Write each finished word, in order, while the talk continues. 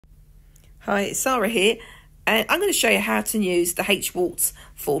Hi, it's Sarah here, and I'm going to show you how to use the H-Warts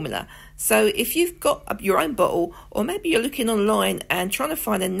formula. So if you've got your own bottle, or maybe you're looking online and trying to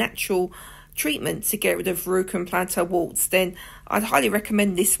find a natural treatment to get rid of verruca and plantar warts, then I'd highly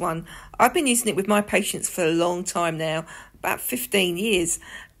recommend this one. I've been using it with my patients for a long time now, about 15 years.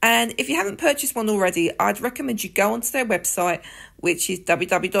 And if you haven't purchased one already, I'd recommend you go onto their website, which is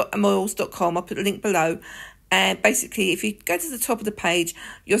www.amoils.com. I'll put the link below. And basically, if you go to the top of the page,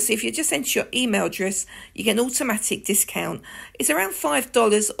 you'll see if you just enter your email address, you get an automatic discount. It's around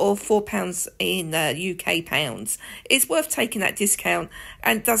 $5 or £4 in UK pounds. It's worth taking that discount,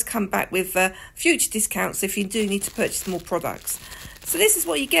 and it does come back with future discounts if you do need to purchase more products. So this is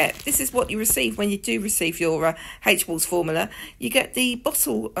what you get. This is what you receive when you do receive your H-Warts formula. You get the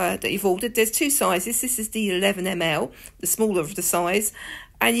bottle that you've ordered. There's two sizes. This is the 11 ml, the smaller of the size.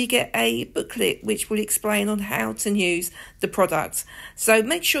 And you get a booklet which will explain on how to use the product. So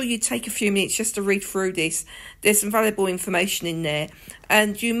make sure you take a few minutes just to read through this. There's some valuable information in there.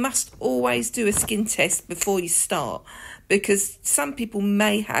 And you must always do a skin test before you start, because some people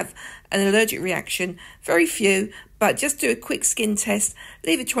may have an allergic reaction, very few, but just do a quick skin test,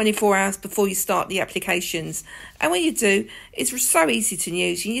 leave it 24 hours before you start the applications. And when you do, it's so easy to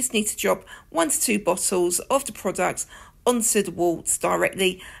use. You just need to drop 1 to 2 bottles of the product onto the warts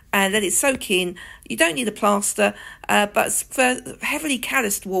directly and let it soak in. You don't need a plaster, but for heavily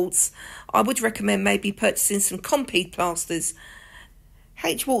calloused warts, I would recommend maybe purchasing some Compeed plasters.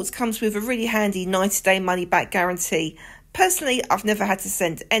 H-Warts comes with a really handy 90-day money-back guarantee. Personally, I've never had to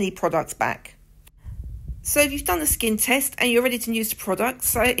send any products back. So you've done the skin test and you're ready to use the product,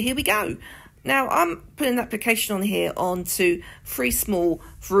 so here we go. Now, I'm putting an application on here onto 3 small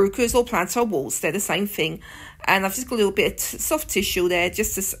verrucas or plantar warts. They're the same thing. And I've just got a little bit of soft tissue there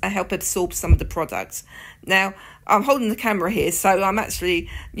just to help absorb some of the product. Now, I'm holding the camera here, so I'm actually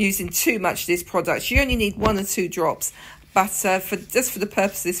using too much of this product. You only need 1 or 2 drops. But just for the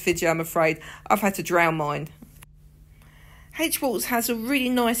purpose of this video, I'm afraid I've had to drown mine. H-Warts has a really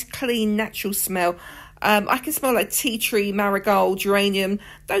nice, clean, natural smell. I can smell like tea tree, marigold, geranium,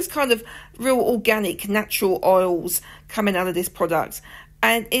 those kind of real organic natural oils coming out of this product.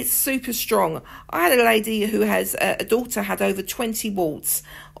 And it's super strong. I had a lady who has a daughter had over 20 warts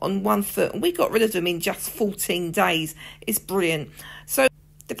on 1 foot, and we got rid of them in just 14 days. It's brilliant. So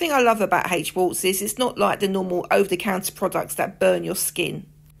the thing I love about H-Warts is it's not like the normal over-the-counter products that burn your skin.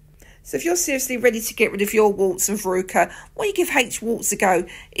 So if you're seriously ready to get rid of your warts and verruca, why don't you give H-Warts a go?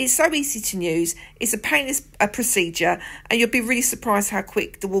 It's so easy to use, it's a painless procedure, and you'll be really surprised how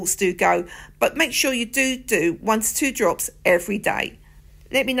quick the warts do go. But make sure you do 1 to 2 drops every day.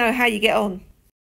 Let me know how you get on.